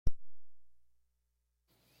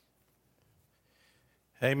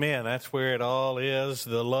Amen. That's where it all is.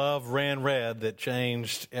 The love ran red that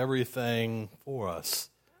changed everything for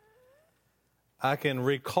us. I can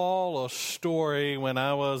recall a story when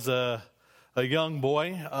I was a young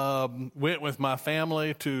boy. Went with my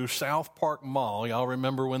family to South Park Mall. Y'all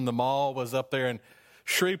remember when the mall was up there in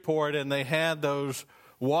Shreveport and they had those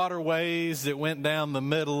waterways that went down the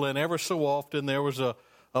middle, and ever so often there was a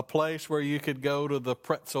place where you could go to the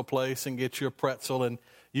pretzel place and get your pretzel, and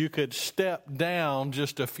you could step down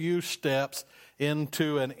just a few steps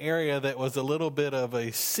into an area that was a little bit of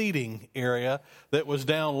a seating area that was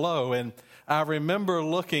down low. And I remember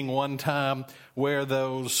looking one time where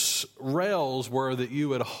those rails were that you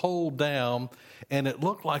would hold down, and it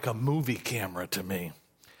looked like a movie camera to me.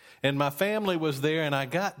 And my family was there, and I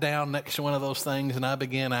got down next to one of those things, and I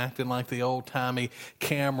began acting like the old-timey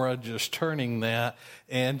camera, just turning that,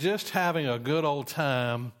 and just having a good old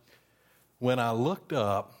time when I looked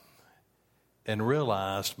up and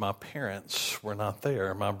realized my parents were not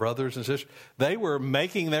there. My brothers and sisters, they were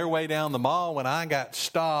making their way down the mall when I got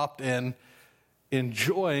stopped and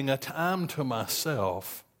enjoying a time to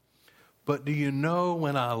myself. But do you know,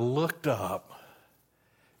 when I looked up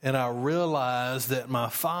and I realized that my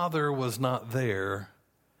father was not there,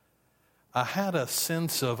 I had a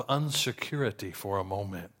sense of insecurity for a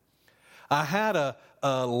moment. I had a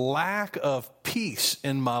lack of peace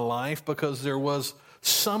in my life because there was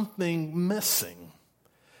something missing,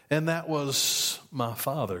 and that was my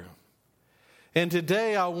father. And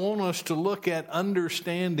today I want us to look at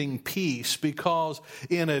understanding peace, because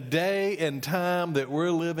in a day and time that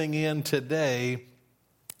we're living in today,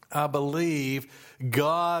 I believe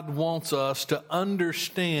God wants us to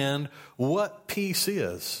understand what peace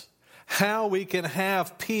is. How we can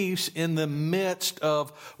have peace in the midst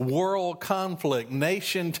of world conflict,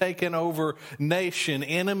 nation taking over nation,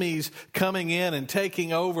 enemies coming in and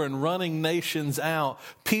taking over and running nations out,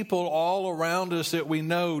 people all around us that we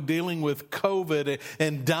know dealing with COVID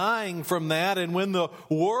and dying from that. And when the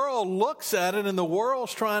world looks at it and the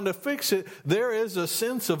world's trying to fix it, there is a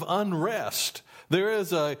sense of unrest. There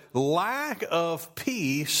is a lack of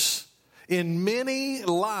peace in many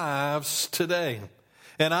lives today.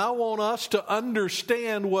 And I want us to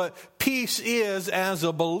understand what peace is as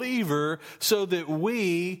a believer, so that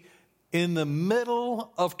we, in the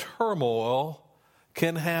middle of turmoil,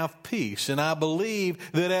 can have peace. And I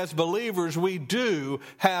believe that as believers, we do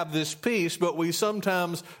have this peace, but we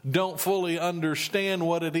sometimes don't fully understand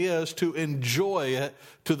what it is to enjoy it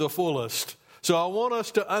to the fullest. So I want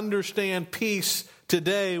us to understand peace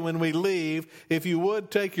today when we leave. If you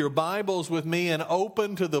would, take your Bibles with me and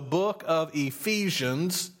open to the book of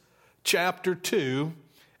Ephesians, chapter 2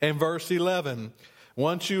 and verse 11.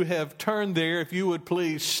 Once you have turned there, if you would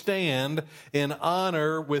please stand in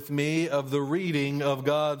honor with me of the reading of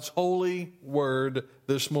God's holy word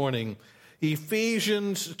this morning.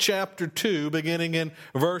 Ephesians chapter 2, beginning in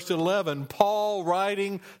verse 11, Paul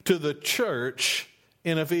writing to the church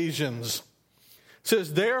in Ephesians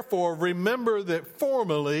says, "Therefore, remember that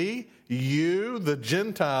formerly you, the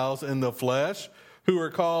Gentiles in the flesh, who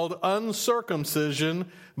are called uncircumcision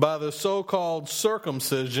by the so-called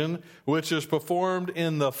circumcision, which is performed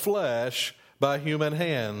in the flesh by human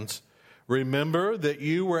hands. Remember that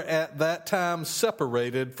you were at that time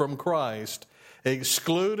separated from Christ,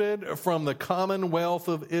 excluded from the commonwealth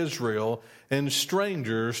of Israel, and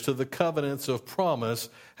strangers to the covenants of promise,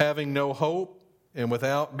 having no hope and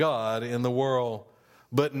without God in the world.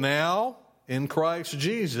 But now, in Christ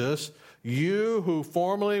Jesus, you who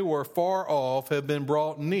formerly were far off have been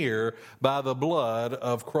brought near by the blood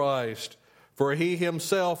of Christ. For he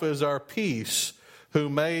himself is our peace, who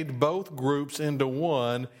made both groups into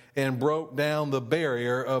one and broke down the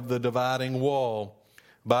barrier of the dividing wall,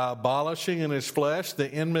 by abolishing in his flesh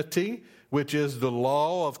the enmity, which is the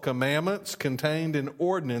law of commandments contained in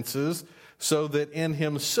ordinances, so that in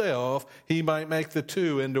himself he might make the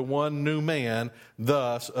two into one new man,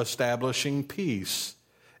 thus establishing peace,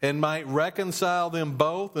 and might reconcile them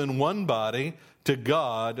both in one body to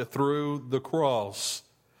God through the cross,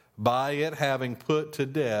 by it having put to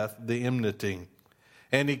death the enmity.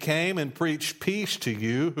 And he came and preached peace to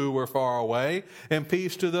you who were far away, and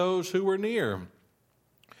peace to those who were near.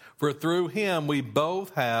 For through him we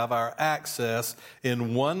both have our access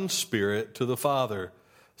in one Spirit to the Father.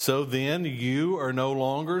 So then you are no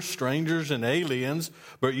longer strangers and aliens,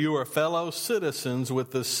 but you are fellow citizens with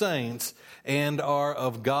the saints and are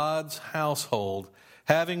of God's household,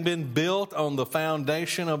 having been built on the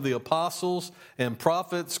foundation of the apostles and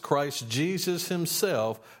prophets, Christ Jesus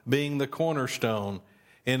himself being the cornerstone,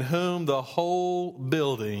 in whom the whole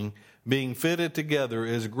building, being fitted together,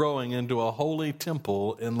 is growing into a holy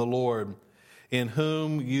temple in the Lord. in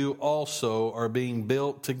whom you also are being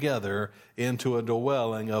built together into a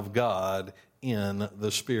dwelling of God in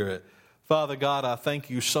the Spirit. Father God, I thank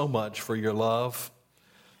you so much for your love.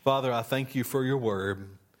 Father, I thank you for your word.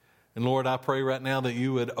 And Lord, I pray right now that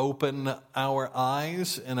you would open our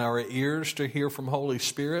eyes and our ears to hear from Holy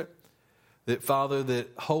Spirit. That, Father,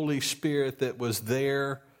 that Holy Spirit that was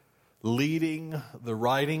there leading the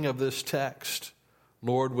writing of this text,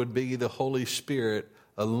 Lord, would be the Holy Spirit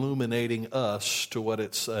illuminating us to what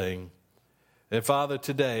it's saying. And Father,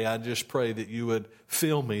 today I just pray that you would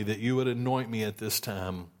fill me, that you would anoint me at this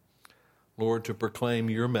time, Lord, to proclaim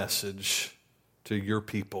your message to your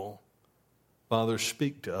people. Father,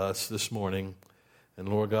 speak to us this morning. And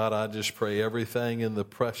Lord God, I just pray everything in the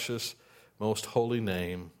precious, most holy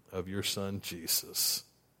name of your Son, Jesus.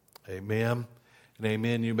 Amen and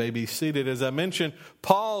amen. You may be seated. As I mentioned,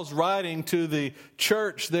 Paul's writing to the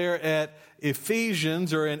church there at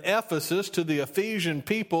Ephesians, or in Ephesus, to the Ephesian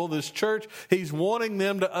people, this church. He's wanting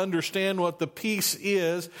them to understand what the peace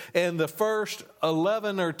is. And the first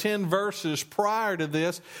 11 or 10 verses prior to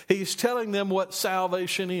this, he's telling them what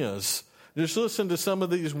salvation is. Just listen to some of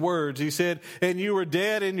these words. He said, "And you were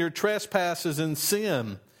dead in your trespasses and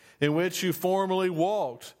sin, in which you formerly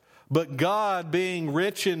walked. But God, being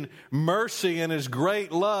rich in mercy and his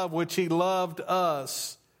great love, which he loved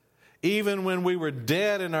us, even when we were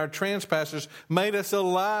dead in our trespasses, made us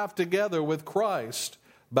alive together with Christ.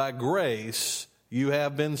 By grace you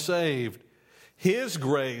have been saved." His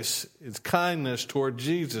grace is kindness toward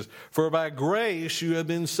Jesus. "For by grace you have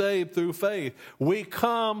been saved through faith." We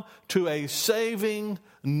come to a saving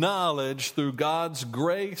knowledge through God's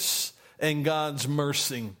grace and God's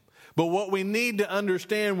mercy. But what we need to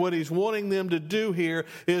understand, what he's wanting them to do here,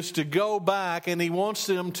 is to go back, and he wants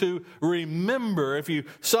them to remember. If you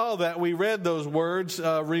saw that, we read those words,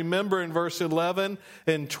 remember in verse 11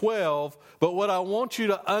 and 12. But what I want you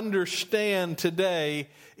to understand today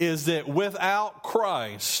is that without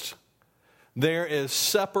Christ, there is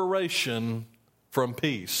separation from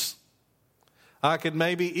peace. I could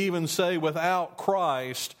maybe even say without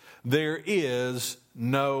Christ, there is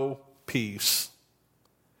no peace.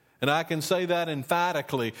 And I can say that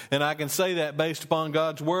emphatically, and I can say that based upon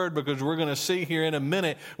God's word, because we're going to see here in a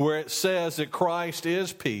minute where it says that Christ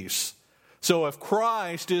is peace. So if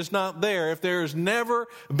Christ is not there, if there's never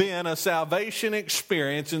been a salvation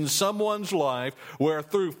experience in someone's life where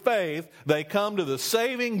through faith they come to the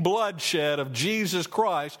saving bloodshed of Jesus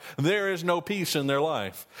Christ, there is no peace in their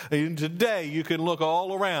life. And today you can look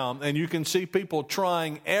all around and you can see people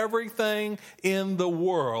trying everything in the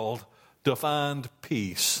world to find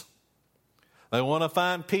peace. They want to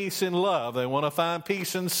find peace in love. They want to find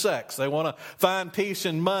peace in sex. They want to find peace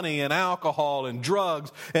in money and alcohol and drugs.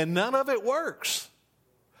 And none of it works.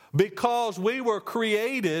 Because we were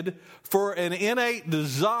created for an innate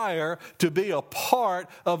desire to be a part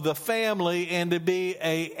of the family and to be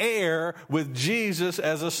an heir with Jesus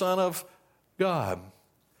as a son of God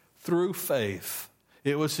through faith.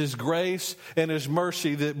 It was his grace and his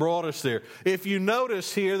mercy that brought us there. If you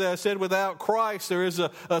notice here that I said without Christ, there is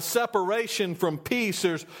a separation from peace.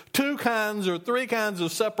 There's 2 kinds or 3 kinds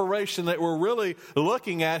of separation that we're really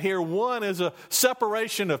looking at here. One is a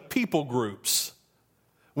separation of people groups.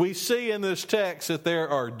 We see in this text that there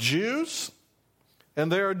are Jews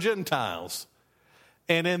and there are Gentiles.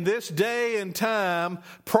 And in this day and time,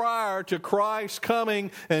 prior to Christ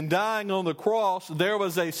coming and dying on the cross, there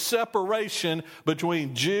was a separation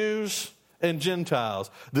between Jews and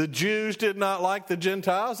Gentiles. The Jews did not like the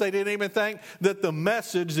Gentiles. They didn't even think that the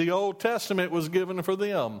message, the Old Testament, was given for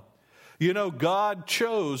them. You know, God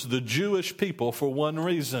chose the Jewish people for one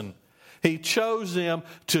reason. He chose them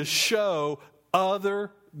to show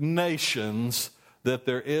other nations that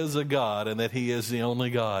there is a God and that he is the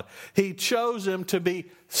only God. He chose them to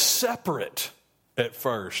be separate at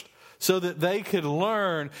first so that they could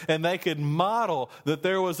learn and they could model that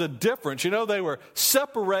there was a difference. You know, they were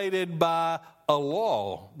separated by a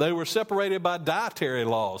law. They were separated by dietary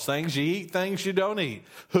laws, things you eat, things you don't eat,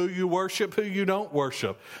 who you worship, who you don't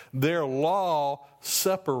worship. Their law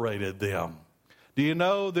separated them. Do you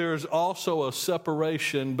know there's also a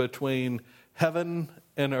separation between heaven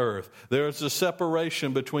and earth? There is a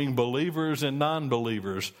separation between believers and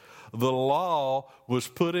non-believers. The law was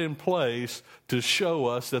put in place to show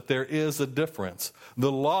us that there is a difference.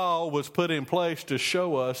 The law was put in place to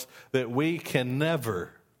show us that we can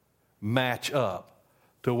never match up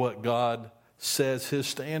to what God says his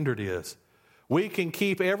standard is. We can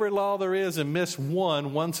keep every law there is and miss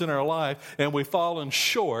one once in our life, and we've fallen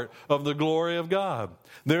short of the glory of God.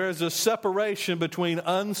 There is a separation between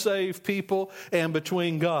unsaved people and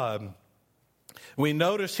between God. We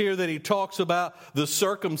notice here that he talks about the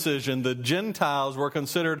circumcision. The Gentiles were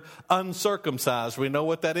considered uncircumcised. We know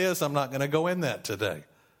what that is. I'm not going to go in that today.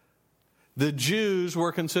 The Jews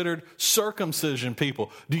were considered circumcision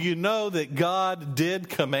people. Do you know that God did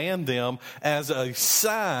command them as a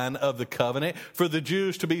sign of the covenant for the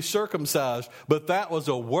Jews to be circumcised? But that was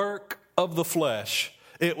a work of the flesh.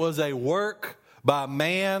 It was a work by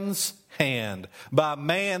man's hand, by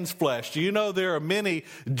man's flesh. Do you know there are many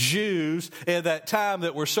Jews at that time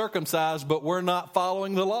that were circumcised but were not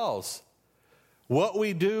following the laws? What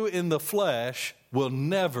we do in the flesh will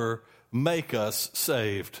never make us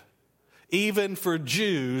saved. Even for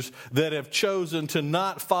Jews that have chosen to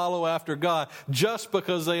not follow after God, just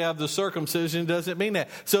because they have the circumcision doesn't mean that.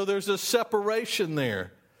 So there's a separation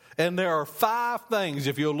there. And there are 5 things,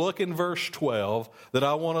 if you'll look in verse 12, that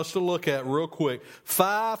I want us to look at real quick.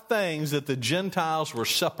 5 things that the Gentiles were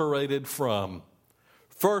separated from.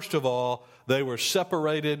 First of all, they were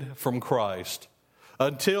separated from Christ.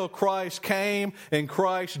 Until Christ came and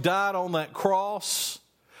Christ died on that cross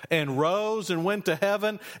and rose and went to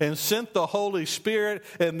heaven and sent the Holy Spirit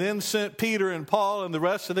and then sent Peter and Paul and the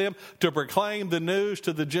rest of them to proclaim the news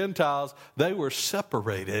to the Gentiles, they were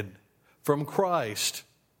separated from Christ.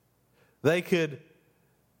 They could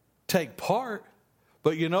take part,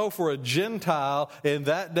 but you know, for a Gentile in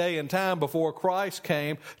that day and time before Christ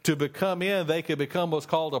came to become in, they could become what's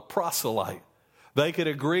called a proselyte. They could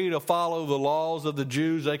agree to follow the laws of the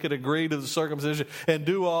Jews. They could agree to the circumcision and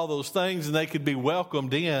do all those things, and they could be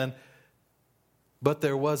welcomed in. But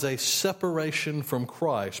there was a separation from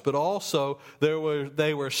Christ. But also,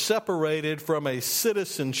 they were separated from a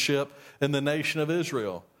citizenship in the nation of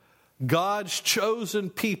Israel. God's chosen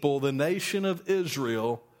people, the nation of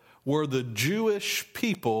Israel, were the Jewish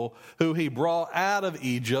people who he brought out of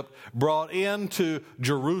Egypt, brought into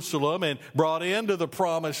Jerusalem, and brought into the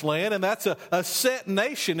promised land. And that's a set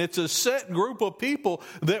nation. It's a set group of people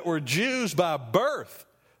that were Jews by birth.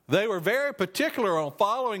 They were very particular on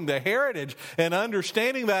following the heritage and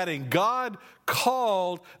understanding that, and God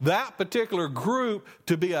called that particular group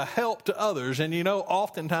to be a help to others. And you know,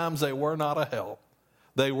 oftentimes they were not a help.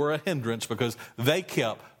 They were a hindrance because they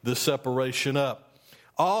kept the separation up.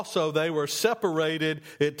 Also, they were separated,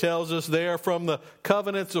 it tells us there, from the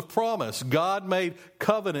covenants of promise. God made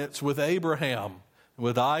covenants with Abraham,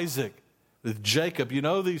 with Isaac, with Jacob. You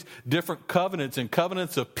know, these different covenants and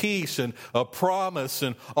covenants of peace and a promise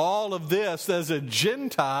and all of this. As a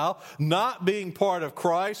Gentile, not being part of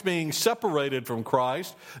Christ, being separated from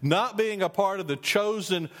Christ, not being a part of the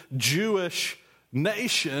chosen Jewish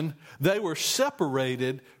nation, they were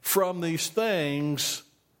separated from these things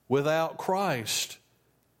without Christ.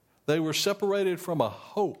 They were separated from a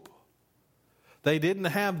hope. They didn't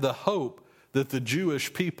have the hope that the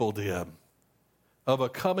Jewish people did of a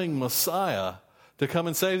coming Messiah to come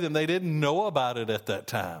and save them. They didn't know about it at that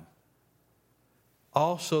time.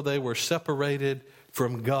 Also, they were separated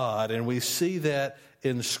from God, and we see that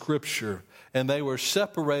in Scripture. And they were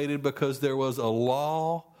separated because there was a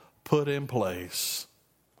law put in place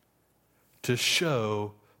to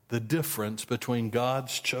show the difference between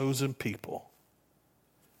God's chosen people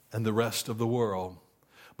and the rest of the world.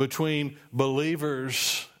 Between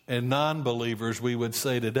believers and non-believers, we would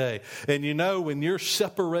say today. And you know, when you're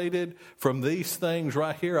separated from these things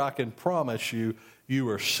right here, I can promise you, you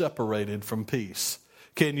are separated from peace.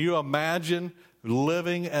 Can you imagine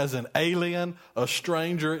living as an alien, a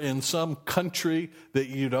stranger in some country that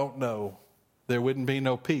you don't know? There wouldn't be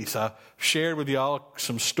no peace. I shared with y'all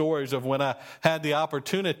some stories of when I had the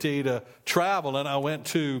opportunity to travel, and I went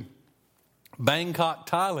to Bangkok,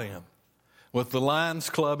 Thailand, with the Lions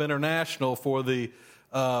Club International for the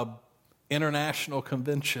international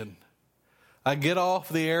convention. I get off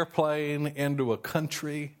the airplane into a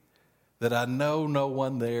country that I know no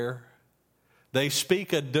one there. They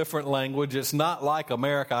speak a different language. It's not like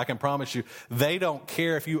America, I can promise you. They don't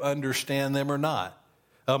care if you understand them or not.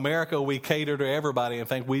 America, we cater to everybody and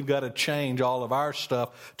think we've got to change all of our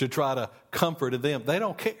stuff to try to comfort them. They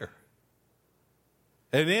don't care.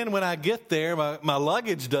 And then when I get there, my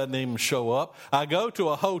luggage doesn't even show up. I go to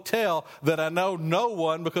a hotel that I know no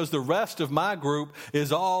one because the rest of my group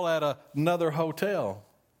is all at another hotel.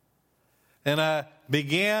 And I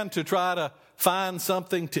began to try to find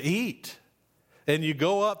something to eat. And you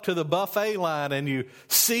go up to the buffet line and you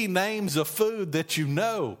see names of food that you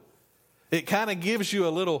know. It kind of gives you a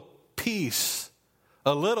little peace,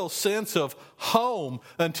 a little sense of home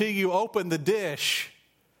until you open the dish.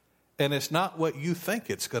 And it's not what you think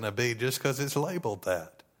it's going to be just because it's labeled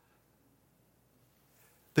that.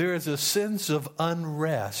 There is a sense of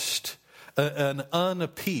unrest, an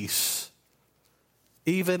unpeace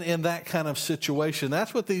even in that kind of situation.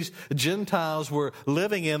 That's what these Gentiles were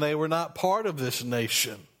living in. They were not part of this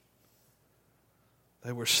nation.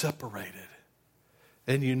 They were separated.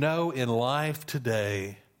 And you know, in life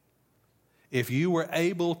today, if you were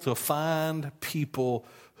able to find people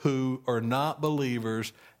who are not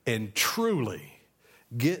believers and truly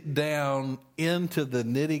get down into the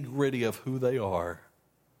nitty-gritty of who they are,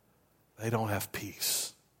 they don't have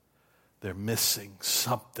peace. They're missing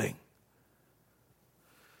something.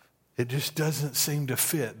 It just doesn't seem to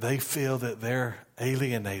fit. They feel that they're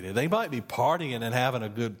alienated. They might be partying and having a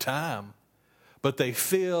good time, but they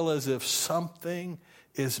feel as if something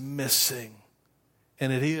is missing.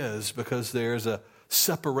 And it is, because there's a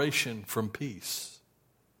separation from peace.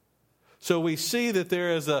 So we see that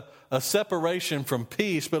there is a separation from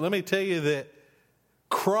peace, but let me tell you that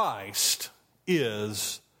Christ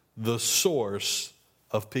is the source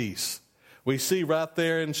of peace. We see right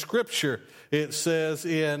there in Scripture, it says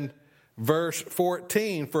in verse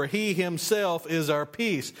 14, for he himself is our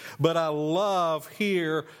peace. But I love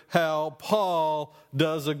here how Paul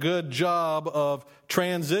does a good job of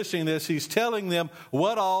transitioning this. He's telling them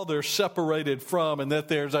what all they're separated from, and that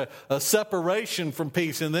there's a separation from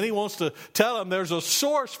peace. And then he wants to tell them there's a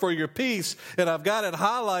source for your peace. And I've got it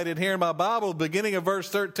highlighted here in my Bible, beginning of verse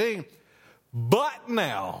 13. But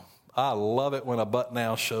now, I love it when a but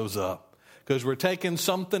now shows up, because we're taking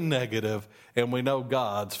something negative and we know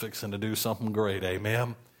God's fixing to do something great.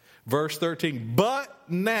 Amen. Verse 13, but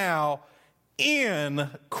now in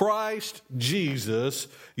Christ Jesus,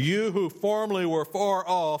 you who formerly were far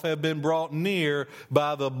off have been brought near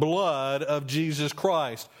by the blood of Jesus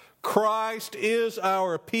Christ. Christ is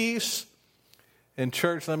our peace. And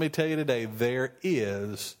church, let me tell you today, there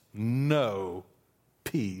is no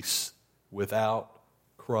peace without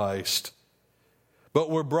Christ. But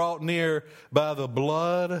we're brought near by the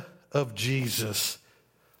blood of Jesus.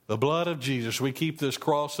 The blood of Jesus. We keep this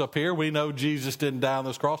cross up here. We know Jesus didn't die on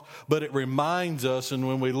this cross, but it reminds us, and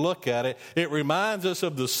when we look at it, it reminds us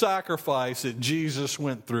of the sacrifice that Jesus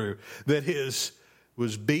went through. That his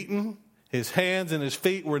was beaten, his hands and his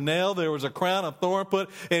feet were nailed, there was a crown of thorn put,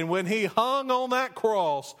 and when he hung on that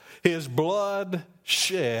cross, his blood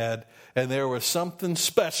shed, and there was something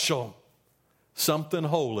special, something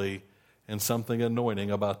holy, and something anointing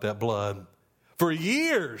about that blood. For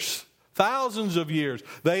years, thousands of years,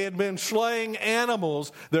 they had been slaying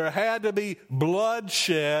animals. There had to be blood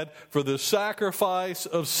shed for the sacrifice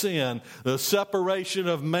of sin, the separation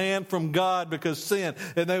of man from God because sin,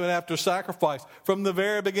 and they would have to sacrifice. From the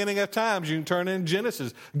very beginning of times, you can turn in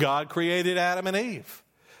Genesis, God created Adam and Eve.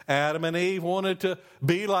 Adam and Eve wanted to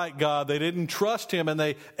be like God. They didn't trust him, and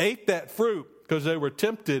they ate that fruit because they were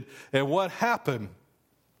tempted. And what happened?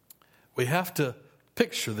 We have to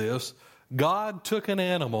picture this. God took an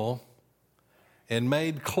animal and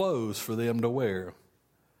made clothes for them to wear.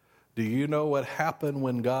 Do you know what happened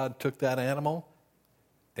when God took that animal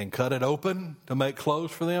and cut it open to make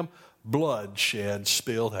clothes for them? Bloodshed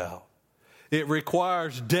spilled out. It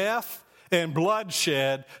requires death and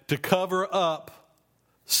bloodshed to cover up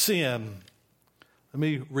sin. Let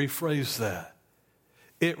me rephrase that.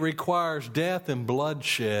 It requires death and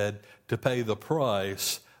bloodshed to pay the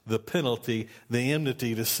price, the penalty, the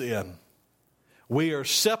enmity to sin. We are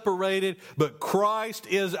separated, but Christ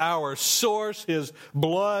is our source. His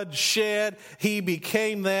blood shed, he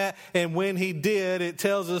became that. And when he did, it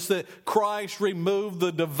tells us that Christ removed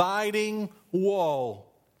the dividing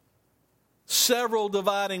wall. Several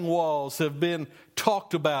dividing walls have been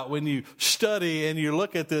talked about when you study and you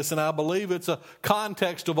look at this, and I believe it's a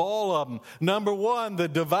context of all of them. Number one, the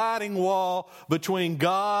dividing wall between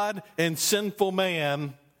God and sinful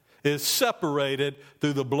man is separated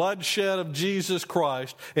through the bloodshed of Jesus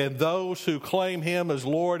Christ, and those who claim him as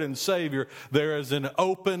Lord and Savior. There is an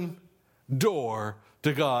open door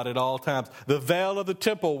to God at all times. The veil of the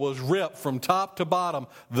temple was ripped from top to bottom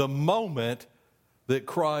the moment that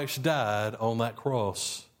Christ died on that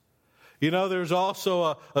cross. You know, there's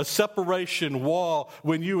also a separation wall.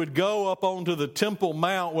 When you would go up onto the Temple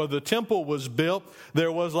Mount where the temple was built,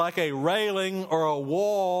 there was like a railing or a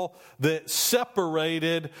wall that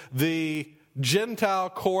separated the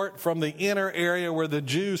Gentile court from the inner area where the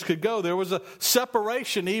Jews could go. There was a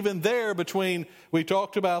separation even there between, we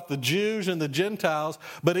talked about the Jews and the Gentiles,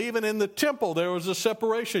 but even in the temple there was a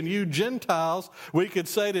separation. You Gentiles, we could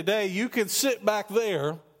say today, you can sit back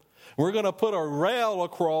there. We're going to put a rail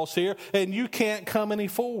across here, and you can't come any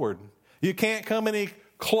forward. You can't come any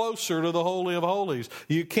closer to the Holy of Holies.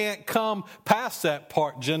 You can't come past that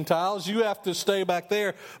part, Gentiles. You have to stay back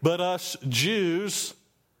there. But us Jews,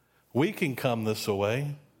 we can come this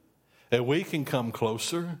way, and we can come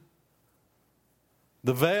closer.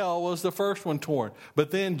 The veil was the first one torn.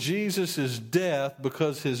 But then Jesus' death,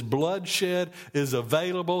 because his bloodshed is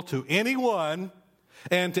available to anyone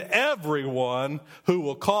and to everyone who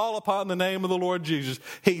will call upon the name of the Lord Jesus,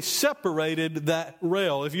 he separated that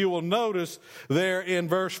rail. If you will notice there in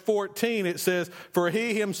verse 14, it says, "For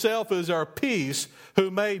he himself is our peace, who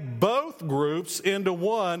made both groups into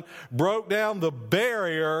one, broke down the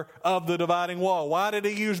barrier of the dividing wall." Why did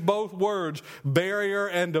he use both words, barrier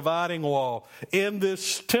and dividing wall? In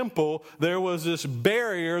this temple, there was this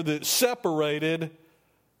barrier that separated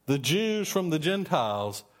the Jews from the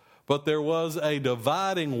Gentiles. But there was a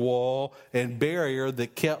dividing wall and barrier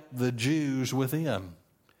that kept the Jews within.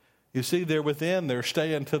 You see, they're within, they're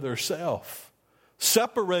staying to themselves,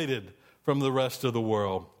 separated from the rest of the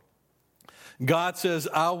world. God says,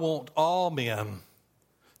 I want all men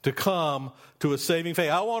to come to a saving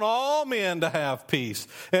faith. I want all men to have peace.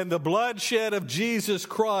 And the bloodshed of Jesus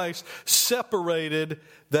Christ separated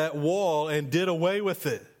that wall and did away with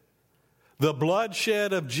it. The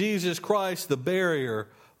bloodshed of Jesus Christ, the barrier,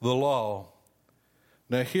 the law.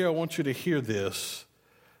 Now here I want you to hear this.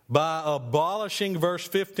 By abolishing, verse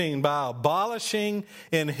 15, by abolishing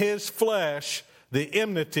in his flesh the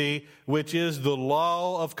enmity, which is the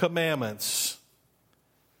law of commandments.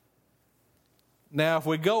 Now if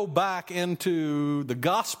we go back into the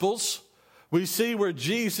Gospels, we see where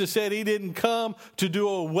Jesus said he didn't come to do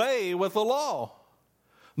away with the law.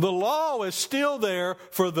 The law is still there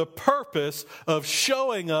for the purpose of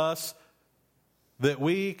showing us that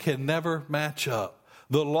we can never match up.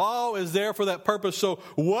 The law is there for that purpose. So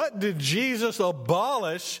what did Jesus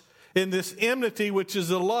abolish in this enmity, which is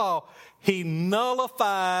the law? He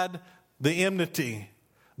nullified the enmity,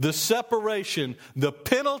 the separation, the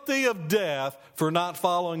penalty of death for not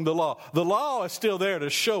following the law. The law is still there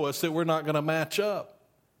to show us that we're not going to match up.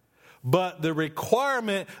 But the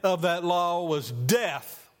requirement of that law was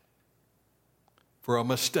death for a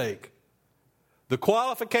mistake. The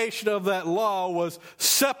qualification of that law was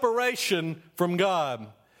separation from God.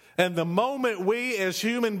 And the moment we as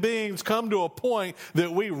human beings come to a point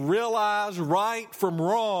that we realize right from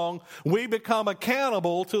wrong, we become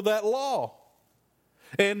accountable to that law.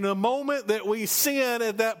 And the moment that we sin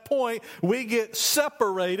at that point, we get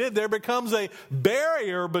separated. There becomes a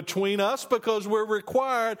barrier between us because we're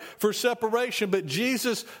required for separation. But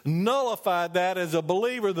Jesus nullified that as a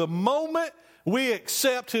believer. The moment we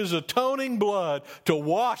accept his atoning blood to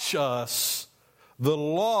wash us, the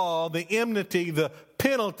law, the enmity, the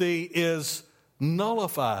penalty is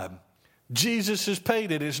nullified. Jesus has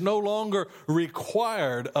paid it. It's no longer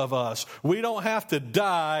required of us. We don't have to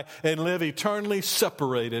die and live eternally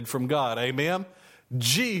separated from God. Amen?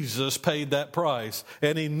 Jesus paid that price,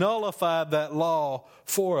 and he nullified that law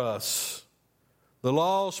for us. The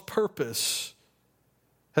law's purpose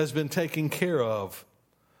has been taken care of.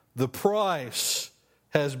 The price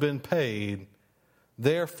has been paid,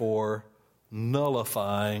 therefore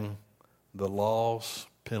nullifying the law's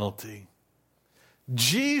penalty.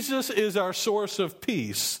 Jesus is our source of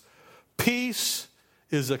peace. Peace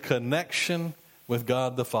is a connection with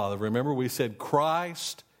God the Father. Remember, we said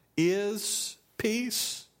Christ is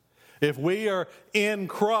peace. If we are in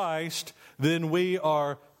Christ, then we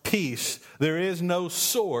are peace. There is no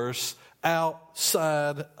source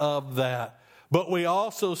outside of that. But we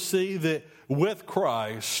also see that with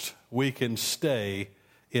Christ, we can stay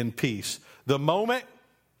in peace. The moment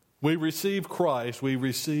we receive Christ, we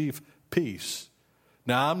receive peace.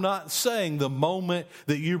 Now, I'm not saying the moment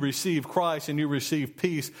that you receive Christ and you receive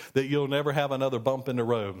peace that you'll never have another bump in the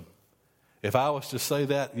road. If I was to say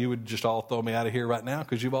that, you would just all throw me out of here right now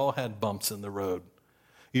because you've all had bumps in the road.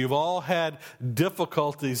 You've all had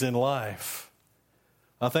difficulties in life.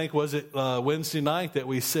 I think, was it Wednesday night that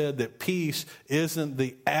we said that peace isn't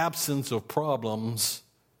the absence of problems,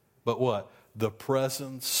 but what? The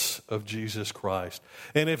presence of Jesus Christ.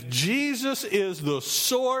 And if Jesus is the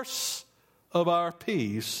source of our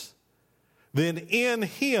peace, then in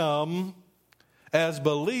him, as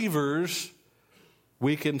believers,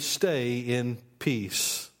 we can stay in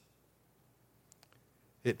peace.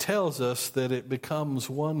 It tells us that it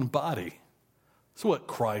becomes one body. That's what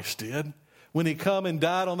Christ did. When he come and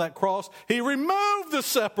died on that cross, he removed the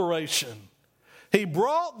separation. He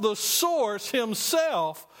brought the source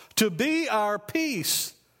himself to be our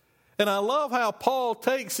peace. And I love how Paul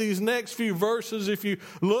takes these next few verses. If you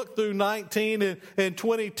look through 19 and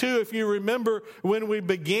 22, if you remember when we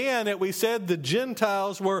began it, we said the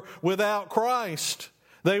Gentiles were without Christ.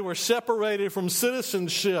 They were separated from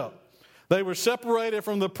citizenship. They were separated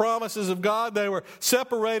from the promises of God. They were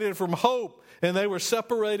separated from hope. And they were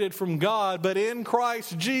separated from God. But in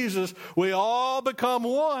Christ Jesus, we all become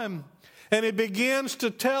one. And he begins to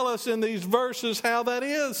tell us in these verses how that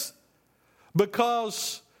is.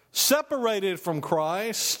 Because separated from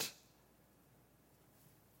Christ,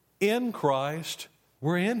 in Christ,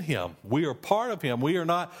 we're in him. We are part of him. We are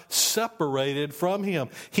not separated from him.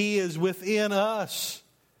 He is within us.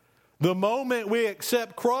 The moment we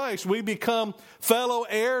accept Christ, we become fellow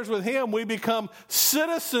heirs with him. We become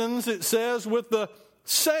citizens, it says, with the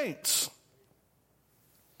saints.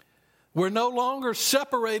 We're no longer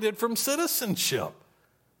separated from citizenship,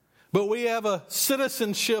 but we have a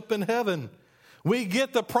citizenship in heaven. We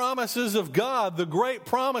get the promises of God, the great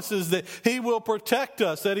promises that he will protect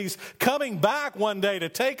us, that he's coming back one day to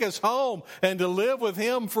take us home and to live with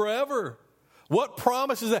him forever. What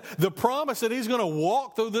promise is that? The promise that he's going to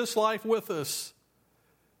walk through this life with us.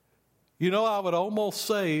 You know, I would almost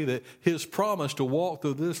say that his promise to walk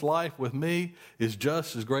through this life with me is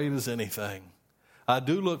just as great as anything. I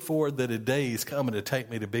do look forward that a day is coming to take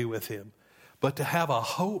me to be with him. But to have a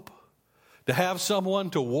hope, to have someone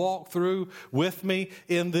to walk through with me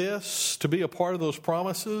in this, to be a part of those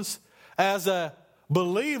promises. As a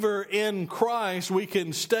believer in Christ, we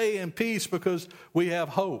can stay in peace because we have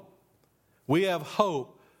hope. We have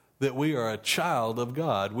hope that we are a child of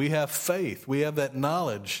God. We have faith. We have that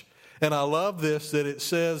knowledge. And I love this, that it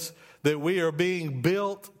says that we are being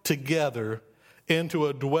built together into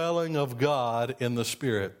a dwelling of God in the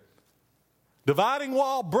Spirit. Dividing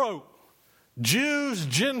wall broke. Jews,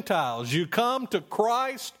 Gentiles, you come to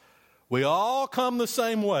Christ, we all come the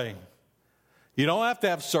same way. You don't have to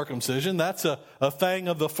have circumcision. That's a thing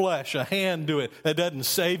of the flesh, a hand do it. It doesn't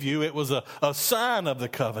save you. It was a sign of the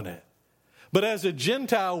covenant. But as a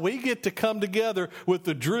Gentile, we get to come together with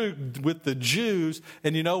the Jews,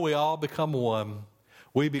 and you know, we all become one.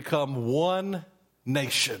 We become one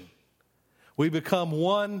nation. We become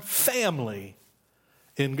one family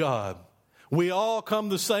in God. We all come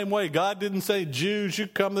the same way. God didn't say, Jews, you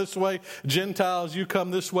come this way. Gentiles, you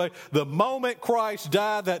come this way. The moment Christ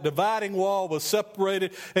died, that dividing wall was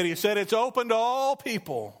separated. And he said, it's open to all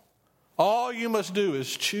people. All you must do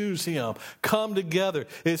is choose him. Come together.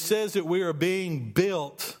 It says that we are being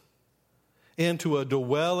built into a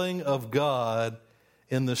dwelling of God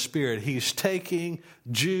in the Spirit. He's taking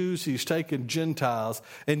Jews, he's taking Gentiles.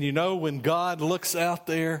 And you know, when God looks out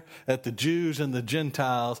there at the Jews and the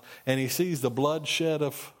Gentiles and he sees the bloodshed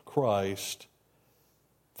of Christ,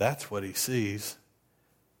 that's what he sees.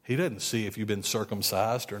 He doesn't see if you've been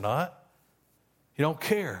circumcised or not. He don't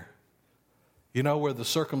care. You know, where the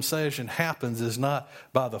circumcision happens is not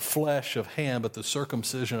by the flesh of hand, but the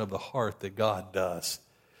circumcision of the heart that God does.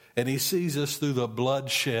 And he sees us through the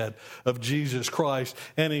bloodshed of Jesus Christ.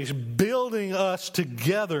 And he's building us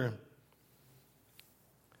together.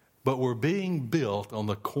 But we're being built on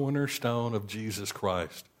the cornerstone of Jesus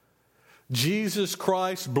Christ. Jesus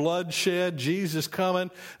Christ, bloodshed, Jesus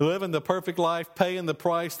coming, living the perfect life, paying the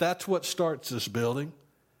price. That's what starts this building.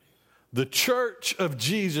 The church of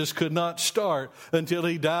Jesus could not start until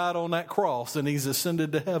he died on that cross and he's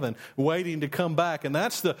ascended to heaven, waiting to come back. And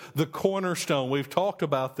that's the cornerstone. We've talked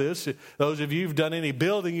about this. Those of you who've done any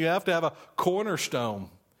building, you have to have a cornerstone.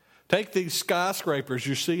 Take these skyscrapers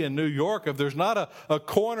you see in New York. If there's not a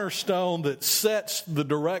cornerstone that sets the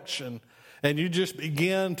direction and you just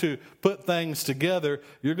begin to put things together,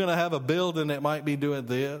 you're going to have a building that might be doing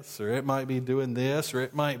this, or it might be doing this, or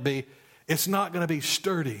it might be, it's not going to be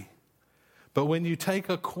sturdy. But when you take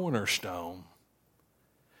a cornerstone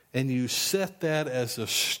and you set that as a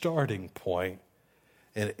starting point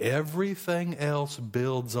and everything else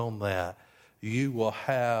builds on that, you will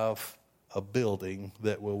have a building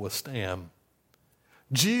that will withstand.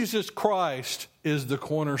 Jesus Christ is the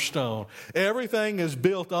cornerstone. Everything is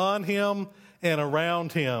built on him and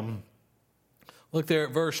around him. Look there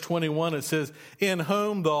at verse 21. It says, in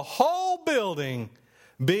whom the whole building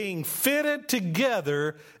being fitted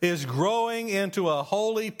together is growing into a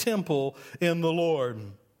holy temple in the Lord.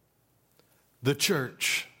 The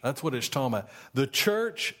church, that's what it's talking about. The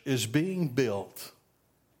church is being built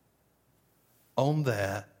on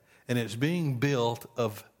that, and it's being built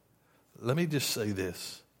of, let me just say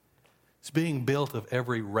this, it's being built of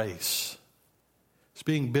every race. It's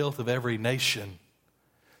being built of every nation.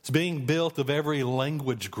 It's being built of every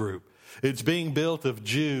language group. It's being built of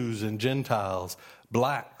Jews and Gentiles,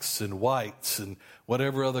 blacks and whites and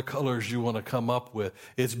whatever other colors you want to come up with.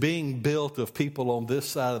 It's being built of people on this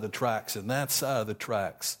side of the tracks and that side of the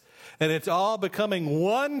tracks. And it's all becoming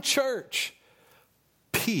one church.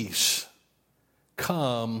 Peace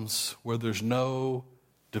comes where there's no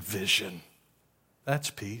division. That's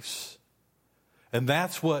peace. And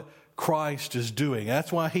that's what Christ is doing.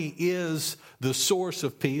 That's why he is the source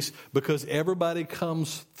of peace, because everybody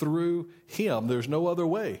comes through him. There's no other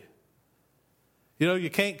way. You know, you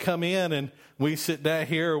can't come in and we sit down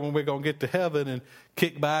here when we're going to get to heaven and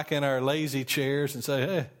kick back in our lazy chairs and say,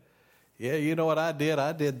 hey, yeah, you know what I did?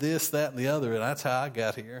 I did this, that, and the other, and that's how I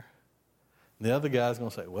got here. And the other guy's going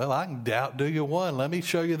to say, well, I can outdo you one. Let me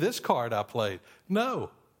show you this card I played. No.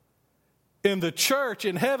 In the church,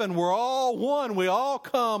 in heaven, we're all one. We all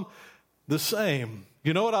come the same.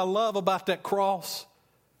 You know what I love about that cross?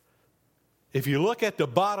 If you look at the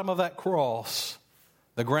bottom of that cross,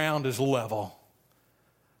 the ground is level.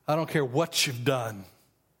 I don't care what you've done.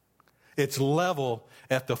 It's level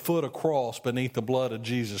at the foot of the cross beneath the blood of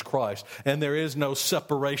Jesus Christ. And there is no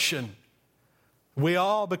separation. We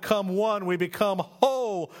all become one. We become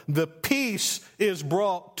whole. The peace is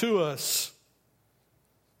brought to us.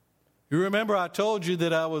 You remember I told you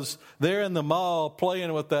that I was there in the mall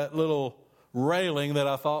playing with that little railing that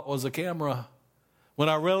I thought was a camera. When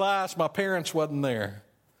I realized my parents wasn't there,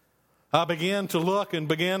 I began to look and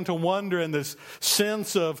began to wonder, and this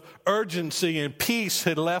sense of urgency and peace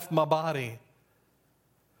had left my body.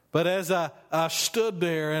 But as I stood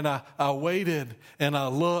there and I waited and I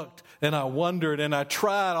looked and I wondered and I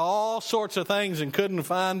tried all sorts of things and couldn't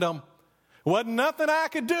find them. Wasn't nothing I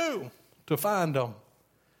could do to find them.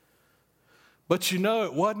 But you know,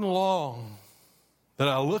 it wasn't long that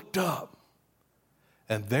I looked up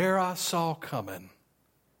and there I saw coming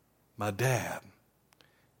my dad.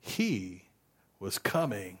 He was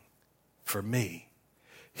coming for me.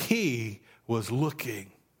 He was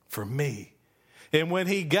looking for me. And when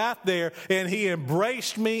he got there and he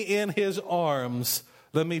embraced me in his arms,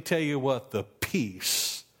 let me tell you what, the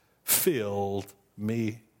peace filled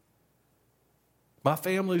me. My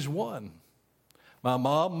family's one. My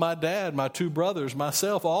mom, my dad, my two brothers,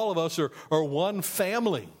 myself, all of us are one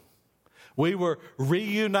family. We were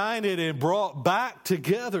reunited and brought back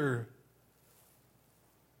together.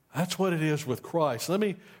 That's what it is with Christ. Let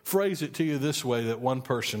me phrase it to you this way that one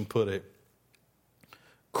person put it.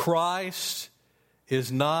 Christ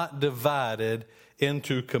is not divided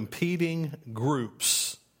into competing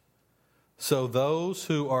groups. So those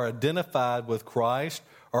who are identified with Christ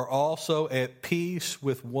are also at peace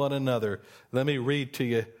with one another. Let me read to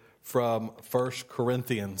you from 1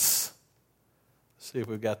 Corinthians. See if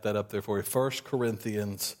we've got that up there for you. 1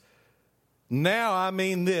 Corinthians. Now I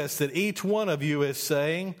mean this, that each one of you is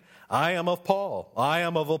saying, I am of Paul, I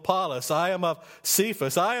am of Apollos, I am of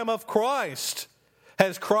Cephas, I am of Christ.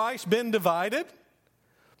 Has Christ been divided?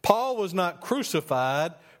 Paul was not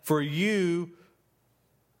crucified for you,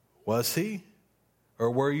 was he? Or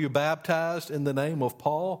were you baptized in the name of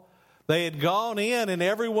Paul? They had gone in and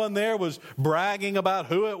everyone there was bragging about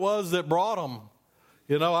who it was that brought them.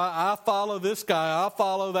 You know, I follow this guy, I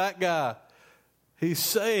follow that guy. He's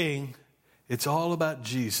saying it's all about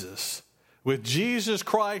Jesus. With Jesus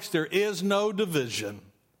Christ, there is no division.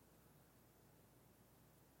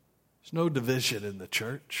 There's no division in the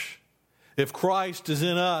church. If Christ is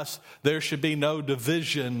in us, there should be no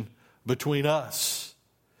division between us.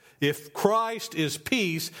 If Christ is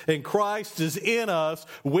peace and Christ is in us,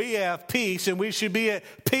 we have peace, and we should be at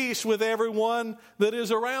peace with everyone that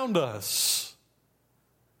is around us.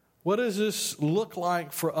 What does this look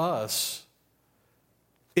like for us?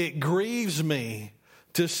 It grieves me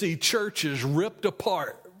to see churches ripped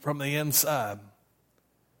apart from the inside,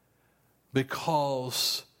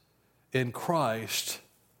 because in Christ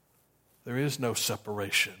there is no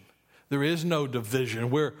separation. There is no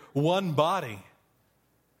division. We're one body.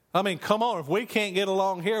 I mean, come on, if we can't get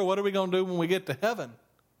along here, what are we going to do when we get to heaven?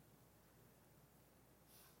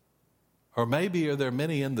 Or maybe are there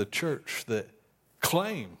many in the church that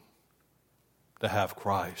claim to have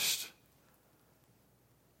Christ,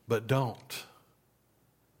 but don't?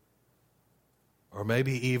 Or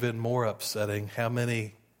maybe even more upsetting, how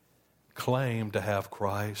many claim to have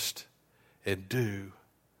Christ and do,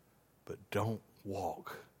 but don't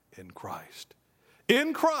walk in Christ.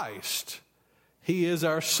 In Christ, He is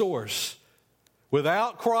our source.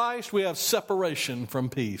 Without Christ, we have separation from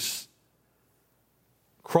peace.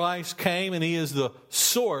 Christ came and He is the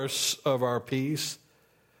source of our peace.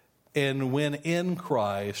 And when in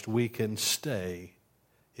Christ, we can stay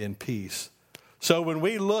in peace. So when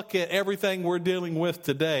we look at everything we're dealing with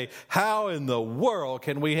today, how in the world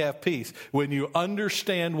can we have peace? When you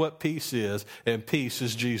understand what peace is, and peace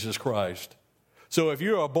is Jesus Christ. So if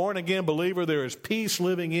you're a born-again believer, there is peace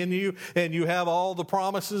living in you, and you have all the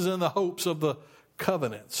promises and the hopes of the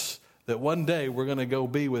covenants that one day we're going to go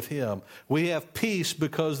be with Him. We have peace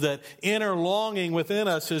because that inner longing within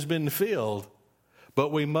us has been filled,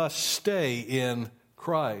 but we must stay in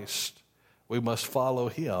Christ, we must follow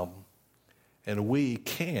him. And we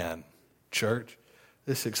can, church,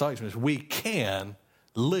 this excites me, we can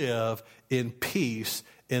live in peace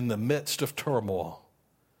in the midst of turmoil.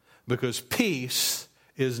 Because peace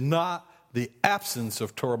is not the absence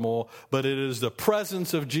of turmoil, but it is the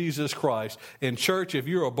presence of Jesus Christ. And church, if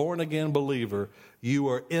you're a born-again believer, you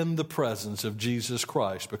are in the presence of Jesus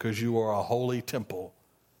Christ because you are a holy temple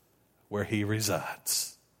where he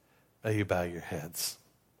resides. May you bow your heads.